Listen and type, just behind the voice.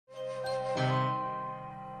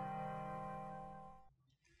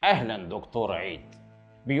اهلا دكتور عيد.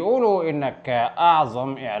 بيقولوا انك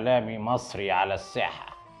اعظم اعلامي مصري على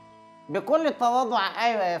الساحه. بكل تواضع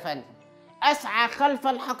ايوه يا فندم، اسعى خلف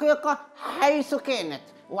الحقيقه حيث كانت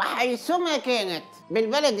وحيثما كانت.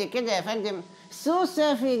 بالبلدي كده يا فندم،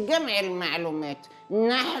 سوسه في جمع المعلومات،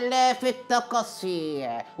 نحله في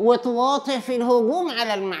التقصي، وطواطه في الهجوم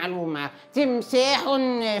على المعلومه، تمساح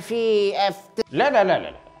في لا لا لا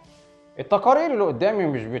لا، التقارير اللي قدامي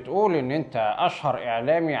مش بتقول ان انت اشهر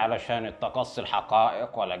اعلامي علشان التقصي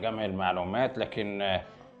الحقائق ولا جمع المعلومات، لكن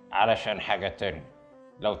علشان حاجة تانية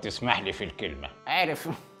لو تسمح لي في الكلمة. عارف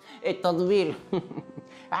التطبيل.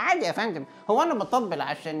 عادي يا فندم، هو انا بطبل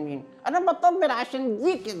عشان مين؟ انا بطبل عشان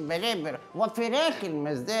ديك البلابر وفراخ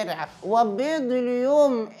المزارع وبيض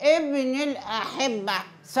اليوم ابن الاحبه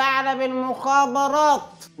ثعلب المخابرات.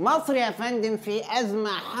 مصر يا فندم في ازمه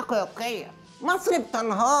حقيقيه، مصر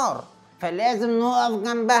بتنهار، فلازم نقف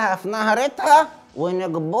جنبها في نهرتها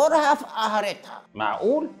ونجبرها في قهرتها.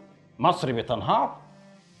 معقول؟ مصر بتنهار؟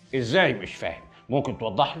 ازاي؟ مش فاهم، ممكن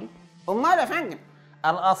توضح لي؟ امال يا فندم،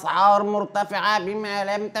 الاسعار مرتفعه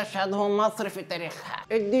بما لم تشهده مصر في تاريخها،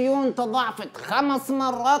 الديون تضاعفت 5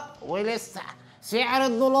 مرات ولسه، سعر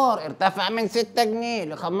الدولار ارتفع من 6 جنيه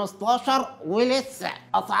ل 15 ولسه،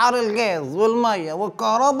 اسعار الغاز والميه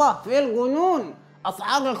والكهرباء في الجنون،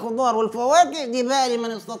 اسعار الخضار والفواكه دي بقى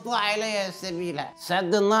لمن استطاع اليها السبيل،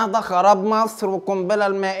 سد النهضه خراب مصر والقنبله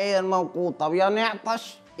المائيه الموقوته، ويا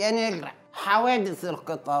نعطش يا نغرق، حوادث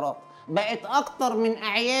القطارات بقت اكتر من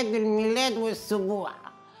اعياد الميلاد والسبوع،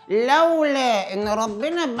 لولا ان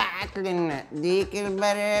ربنا بعت لنا ديك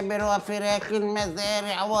البرابر وفراخ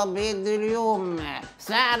المزارع وبيض اليوم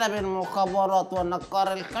ثعلب المخابرات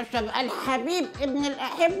ونقار الخشب الحبيب ابن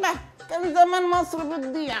الاحبه، كان زمان مصر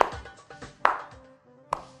بتضيع.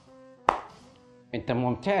 انت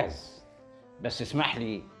ممتاز، بس اسمح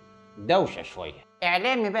لي دوشه شويه.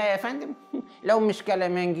 اعلامي بقى يا فندم؟ لو مش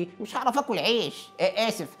كلامنجي مش هعرف اكل عيش،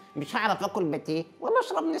 اسف مش هعرف اكل باتيه ولا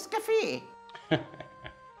اشرب نسكافيه.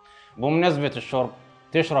 بمناسبة الشرب،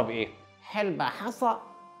 تشرب ايه؟ حلبة حصى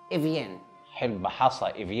إفيان. حلبة حصى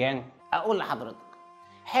إفيان؟ أقول لحضرتك،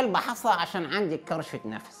 حلبة حصى عشان عندي كرشة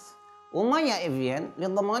نفس، ومية إفيان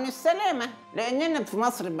لضمان السلامة، لأننا في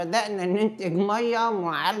مصر بدأنا ننتج مية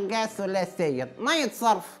معالجة ثلاثية، مية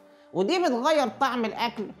صرف، ودي بتغير طعم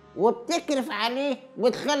الأكل وبتكرف عليه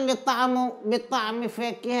وتخلي طعمه بطعم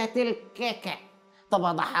فاكهة الكاكا. طب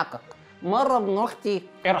أضحكك، مرة ابن أختي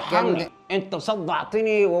ارحمني، انت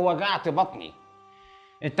صدعتني ووجعت بطني.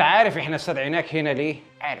 انت عارف احنا استدعيناك هنا ليه؟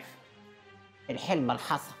 عارف، الحلبة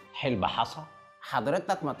الحصى. حلبة حصى؟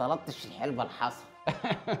 حضرتك ما طلبتش الحلبة الحصى.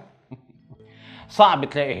 صعب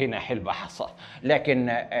تلاقي هنا حلبة حصى،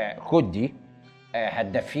 لكن خد دي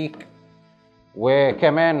هتدفيك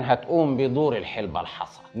وكمان هتقوم بدور الحلبة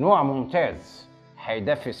الحصى، نوع ممتاز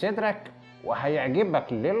هيدفي صدرك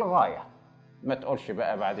وهيعجبك للغاية. ما تقولش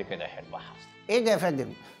بقى بعد كده حلبة حصى. ايه ده يا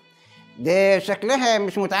فندم؟ ده شكلها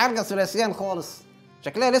مش متعالجة ثلاثيا خالص،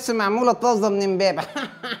 شكلها لسه معمولة طازة من امبابة.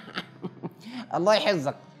 الله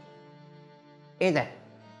يحفظك. ايه ده؟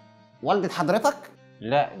 والدة حضرتك؟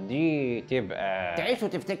 لا دي تبقى تعيش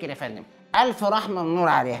وتفتكر يا فندم، ألف رحمة ونور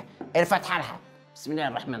عليها. الفاتحة لها. بسم الله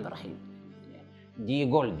الرحمن الرحيم. دي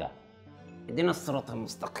جولدا. ادينا الصراط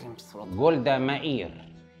المستقيم. الصراط جولدا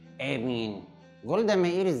مائير. امين. جولدا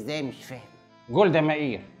مائير ازاي؟ مش فاهم. جولدا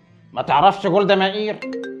مائير، ما تعرفش جولدا مائير؟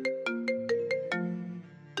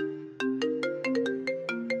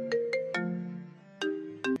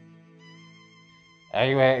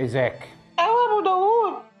 ايوه يا ايزاك. ايوه يا ابو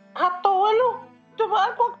داوود، هتطولوا؟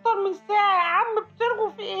 تبقالكوا اكتر من ساعه يا عم، بترغوا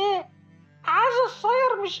في ايه؟ عايز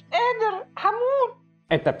الصير مش قادر، هموت.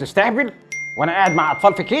 انت بتستهبل وانا قاعد مع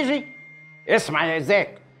اطفال في كيجي؟ اسمع يا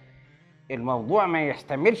ايزاك، الموضوع ما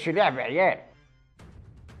يحتملش لعب عيال.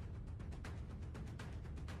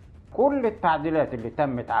 كل التعديلات اللي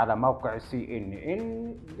تمت على موقع CNN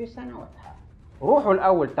بسنواتها، روحوا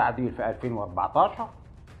الاول تعديل في 2014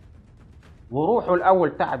 وروحوا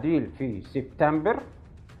الاول تعديل في سبتمبر،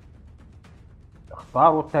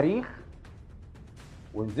 اختاروا التاريخ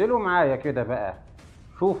وانزلوا معايا كده بقى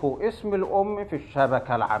شوفوا اسم الام في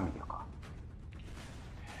الشبكة العميقة.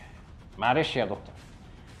 معلش يا دكتور،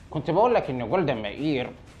 كنت بقول لك ان جولدا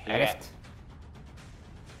مائير.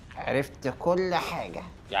 عرفت كل حاجة.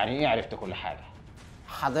 يعني ايه عرفت كل حاجة؟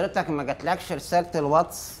 حضرتك ما جاتلكش رسالة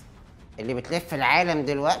الواتس اللي بتلف العالم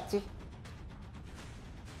دلوقتي؟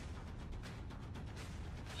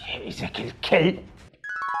 يا ايزاك الكلب،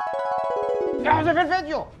 احذف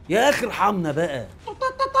الفيديو يا اخي ارحمنا بقى.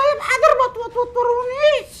 طيب حاضر، ما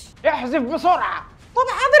توترونيش. احذف بسرعة. طب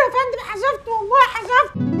حاضر يا فندم، حذفت والله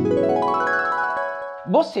حذفت.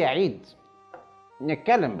 بص يا عيد،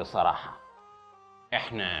 نتكلم بصراحة،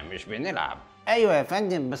 احنا مش بنلعب. ايوه يا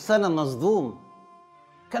فندم، بس انا مصدوم.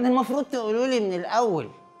 كان المفروض تقولوا لي من الاول.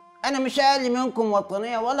 انا مش اقل منكم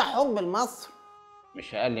وطنيه ولا حب لمصر.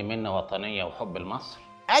 مش اقل منا وطنية وحب لمصر؟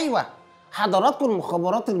 ايوه، حضراتكم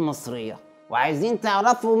المخابرات المصريه وعايزين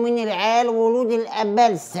تعرفوا مين العيال ولود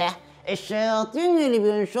الابلسه الشياطين اللي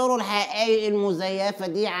بينشروا الحقائق المزيفه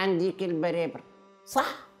دي عن ديك البرابر، صح؟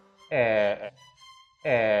 آه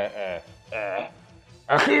آه آه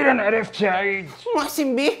اخيرا عرفت يا عيد.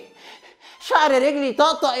 محسن بيه، شعر رجلي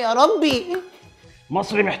طقطق يا ربي.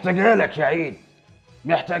 مصر محتاجة لك يا عيد،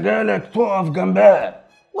 محتاجة لك تقف جنبها.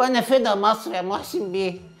 وانا فدا مصر يا محسن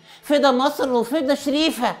بيه، فدا مصر وفدا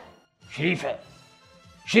شريفه. شريفة؟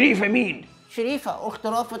 شريفة مين؟ شريفه اخت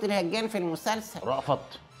رأفت الهجان في المسلسل.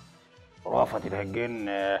 رأفت الهجان.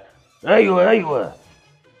 ايوه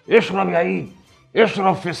اشرب يا عيد،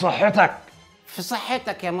 اشرب في صحتك. في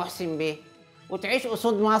صحتك يا محسن بيه، وتعيش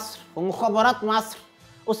أسود مصر ومخابرات مصر،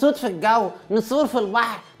 أسود في الجو، نسور في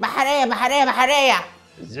البحر، بحرية بحرية بحرية.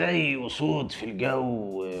 زي أسود في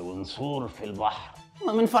الجو ونسور في البحر.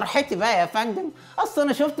 من فرحتي بقى يا فندم، أصل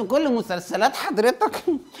أنا شفت كل مسلسلات حضرتك.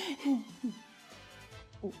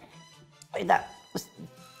 إيه ده؟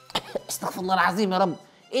 استغفر الله العظيم يا رب،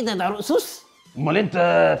 إيه ده رقصوص؟ أمال أنت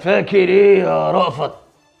فاكر إيه يا رأفت؟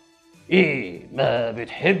 إيه، ما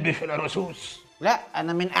بتحبش العرسوس؟ لا،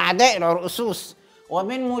 أنا من أعداء العرقسوس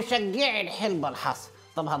ومن مشجعي الحلبة الحصى.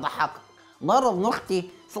 طب هضحكك، مرة ابن أختي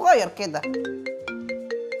صغير كده.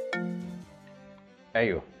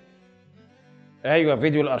 ايوه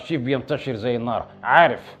فيديو الارشيف بينتشر زي النار،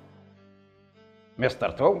 عارف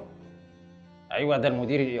مستر توم؟ ايوه ده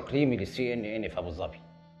المدير الاقليمي للسي ان ان في ابو ظبي.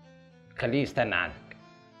 خليه يستنى عندك،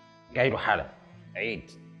 جاي له حالا.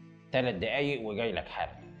 عيد 3 دقايق وجاي لك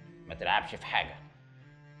حالا، ما تلعبش في حاجه.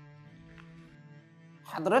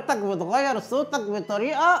 حضرتك بتغير صوتك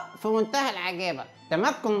بطريقة في منتهى العجابة،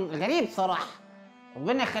 تمكن غريب صراحة.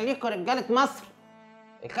 ربنا يخليكم رجالة مصر،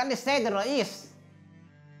 يخلي السيد الرئيس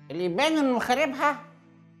اللي يبان انه خاربها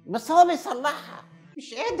بس هو بيصلحها.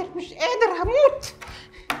 مش قادر هموت.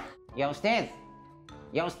 يا استاذ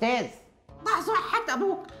يا استاذ، لحظة وحياة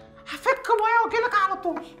ابوك، هفك ميه واجيلك على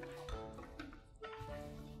طول.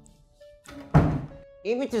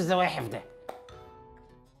 ايه بيت الزواحف ده؟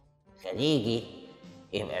 خليجي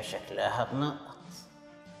يبقى شكلها بنقط،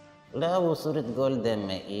 لا وصورة جولدا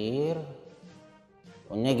مائير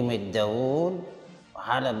ونجمة داوود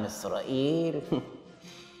وعلم إسرائيل.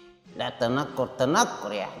 لا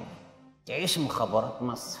تنكر يعني. تعيش مخابرات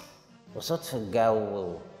مصر وصوت في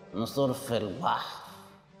الجو ونسور في البحر،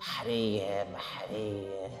 بحرية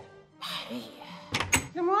بحرية بحرية.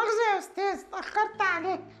 لا مؤاخذة يا أستاذ، اتأخرت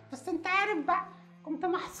عليك، بس أنت عارف بقى كنت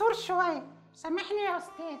محصور شوية، سامحني يا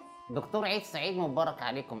أستاذ. دكتور عيد سعيد مبارك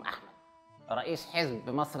عليكم أحمد، رئيس حزب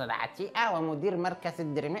مصر العتيقة ومدير مركز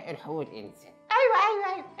الدرماء لحقوق الإنسان.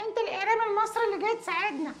 أيوه، أنت الإعلام المصري اللي جاي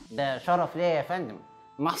تساعدنا. ده شرف ليا يا فندم.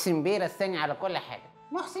 محسن بيه رساني على كل حاجة.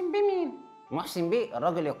 محسن بيه مين؟ محسن بيه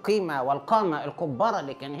الراجل القيمة والقامة الكبارة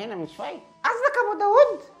اللي كان هنا من شوية. قصدك أبو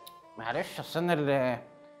داوود؟ معلش أصل أنا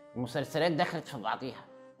المسلسلات دخلت في بعضيها،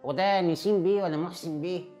 وده نسيم بيه ولا محسن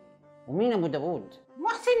بيه؟ ومين أبو داوود؟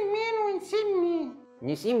 محسن مين ونسيم مين؟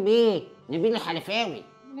 نسيم بيه نبيل الحلفاوي.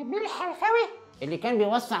 نبيل الحلفاوي؟ اللي كان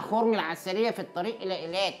بيوسع خرم العسلية في الطريق إلى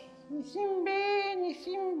إيلات. نسيم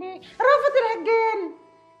بيه رأفت الهجان.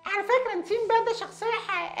 على فكرة نسيم بيه ده شخصية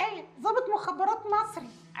حقيقية، ضابط مخابرات مصري.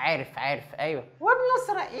 عارف أيوه. وابنه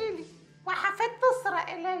إسرائيلي وحفيدته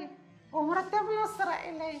إسرائيلية ومرات ابنه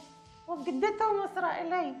إسرائيلية وجدتهم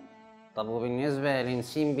إسرائيلية. طب وبالنسبة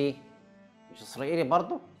لنسيم بيه مش إسرائيلي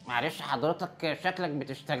برضه؟ معلش حضرتك شكلك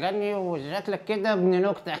بتشتغلني وشكلك كده ابن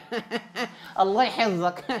نكتة. الله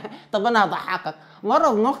يحفظك. طب أنا هضحكك، مرة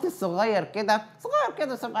ابن أختي الصغير كده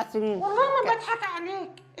 7 سنين. والله ما بضحك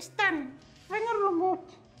عليك، استنى، فين الريموت؟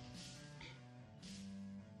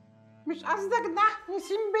 مش قصدك ده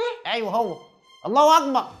نسيم بيه؟ أيوه هو. الله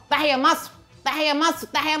أكبر، تحيا مصر تحيا مصر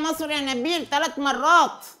تحيا مصر يا نبيل 3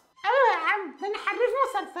 مرات. أيوه يا عم، ده أنا حريف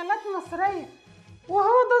مسلسلات مصرية، وهو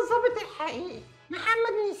ده الظابط الحقيقي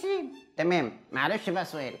محمد نسيم. تمام، معلش بقى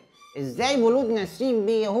سؤال، ازاي ولود نسيم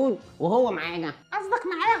بيه يهود وهو معانا؟ قصدك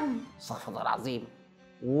معاهم؟ استغفر الله العظيم.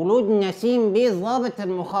 ولود نسيم بيه ضابط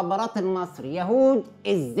المخابرات المصري يهود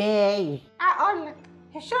ازاي؟ اقول لك،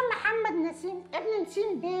 هشام محمد نسيم ابن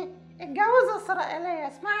نسيم بيه اتجوز اسرائيليه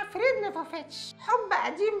اسمها فريد ليفوفيتش، حب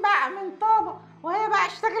قديم بقى من طابه، وهي بقى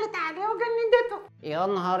اشتغلت عليه وجندته. يا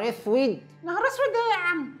نهار اسود. نهار اسود ايه يا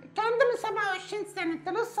عم؟ الكلام ده من 27 سنه، انت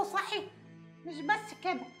لسه صاحي؟ مش بس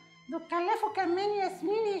كده، دول كلفوا كمان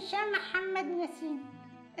ياسمين هشام محمد نسيم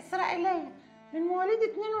اسرائيليه من مواليد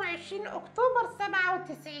 22 أكتوبر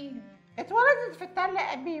 97. اتولدت في تل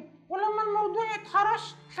أبيب، ولما الموضوع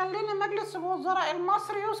اتحرش خلينا مجلس الوزراء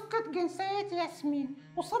المصري يسقط جنسية ياسمين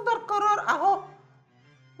وصدر قرار أهو،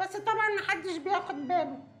 بس طبعا محدش بياخد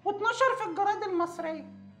باله واتنشر في الجرايد المصرية.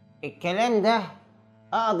 الكلام ده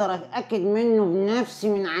اقدر اتاكد منه بنفسي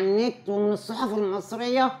من على النت ومن الصحف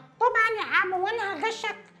المصريه؟ طبعا يا عم، وانا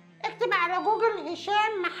هغشك؟ اكتب على جوجل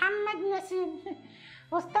هشام محمد نسيم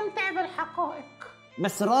واستمتع بالحقائق.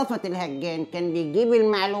 بس رأفت الهجان كان بيجيب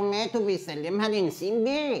المعلومات وبيسلمها لنسيم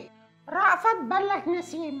بيه. رأفت بلغ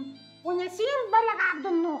نسيم، ونسيم بلغ عبد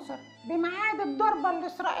الناصر بميعاد الضربة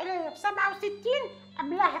الإسرائيلية في 67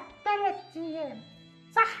 قبلها ب3 أيام،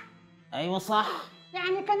 صح؟ ايوه صح.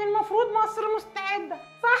 يعني كان المفروض مصر مستعدة،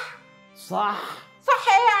 صح؟ صح. صح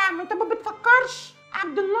ايه يا عم؟ انت ما بتفكرش؟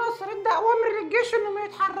 عبد الناصر ادى اوامر للجيش انه ما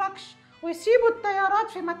يتحركش ويسيبوا الطيارات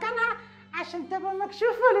في مكانها عشان تبقى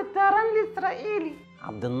مكشوفة للطيران الإسرائيلي.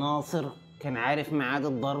 عبد الناصر كان عارف ميعاد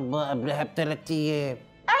الضربة قبلها ب3 أيام.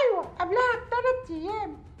 أيوة قبلها ب3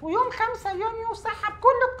 أيام، ويوم 5 يونيو سحب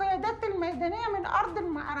كل القيادات الميدانية من أرض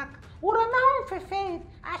المعركة ورماهم في فايد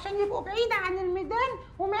عشان يبقوا بعيد عن الميدان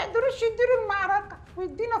وما يقدروش يديروا المعركة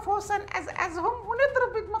ويدينا فرصة نقزقزهم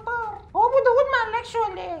ونضرب المطار. هو أبو داوود ما قالكش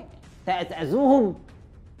ولا إيه؟ تأزأزوهم؟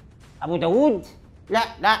 أبو داوود؟ لا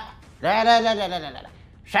لا لا لا لا لا لا لا لا،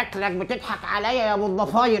 شكلك بتضحك عليا يا أبو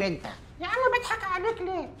الضفاير أنت. يا عم بضحك عليك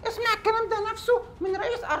ليه؟ اسمع الكلام ده نفسه من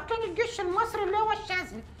رئيس أركان الجيش المصري اللي هو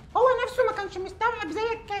الشاذلي، هو نفسه ما كانش مستوعب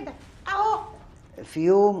زيك كده أهو. في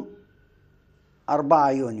يوم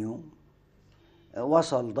 4 يونيو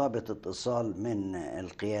وصل ضابط اتصال من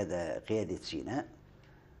قيادة سيناء،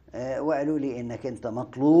 وقالوا لي إنك أنت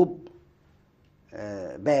مطلوب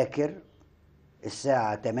باكر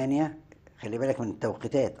الساعة 8. خلي بالك من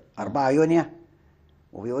التوقيتات، 4 يونيو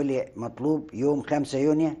وبيقول لي مطلوب يوم 5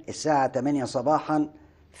 يونيو الساعة 8 صباحا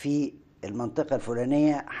في المنطقة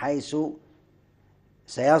الفلانية، حيث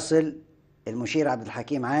سيصل المشير عبد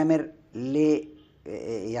الحكيم عامر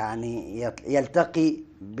يعني يلتقي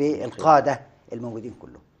بالقادة الموجودين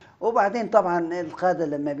كلهم. وبعدين طبعا القادة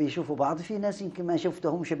لما بيشوفوا بعض، في ناس يمكن ما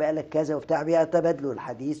شفتهمش بقالك كذا وبتاع، بيتبادلوا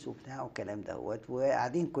الحديث وبتاع والكلام دوت،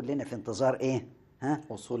 وقاعدين كلنا في انتظار ايه؟ ها؟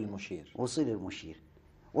 وصول المشير. وصول المشير.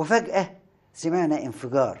 وفجأة سمعنا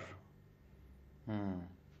انفجار.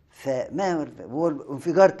 فما هو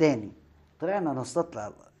انفجار تاني؟ طلعنا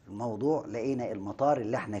نستطلع الموضوع، لقينا المطار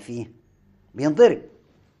اللي احنا فيه بينضرب.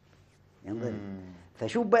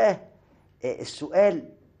 فشوف بقى السؤال،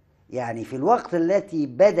 يعني في الوقت التي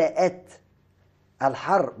بدأت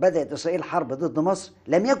إسرائيل حرب ضد مصر،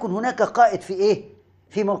 لم يكن هناك قائد في ايه؟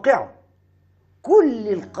 في موقعه. كل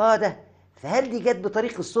القادة. فهل دي جت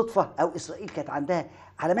بطريق الصدفة أو إسرائيل كانت عندها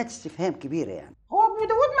علامات استفهام كبيرة يعني؟ هو أبو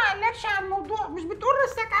داوود ما قالكش على الموضوع؟ مش بتقول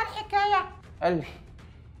رساك على الحكاية؟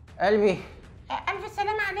 قلبي ألف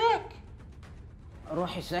سلام عليك.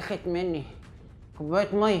 روحي ساخت مني.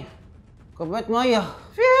 كوباية مية.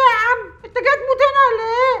 في إيه يا عم؟ أنت جاي تموت هنا ولا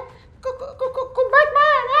إيه؟ كوباية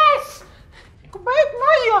مية يا ناس، كوباية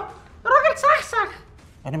مية. الراجل صحصح.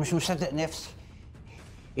 أنا مش مصدق نفسي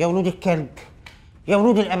يا ولود الكلب، يا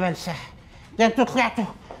ولود الأبلسة. ده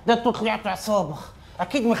انتوا طلعتوا عصابة.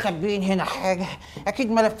 أكيد مخبيين هنا حاجة،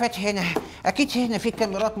 أكيد ملفات هنا، أكيد هنا في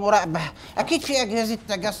كاميرات مراقبة، أكيد في أجهزة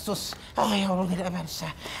تجسس. يا ولود الأبلسة،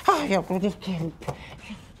 يا ولود الكلب.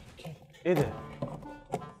 ايه ده؟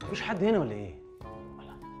 مفيش حد هنا ولا ايه؟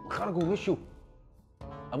 خرجوا ومشوا.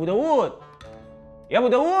 ابو داوود، يا ابو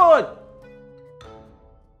داوود.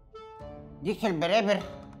 ديك البرابر،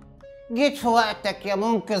 جيت في وقتك يا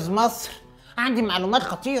منقذ مصر. عندي معلومات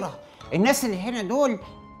خطيرة. الناس اللي هنا دول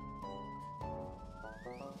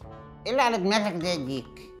اللي على دماغك ده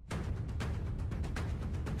يديك.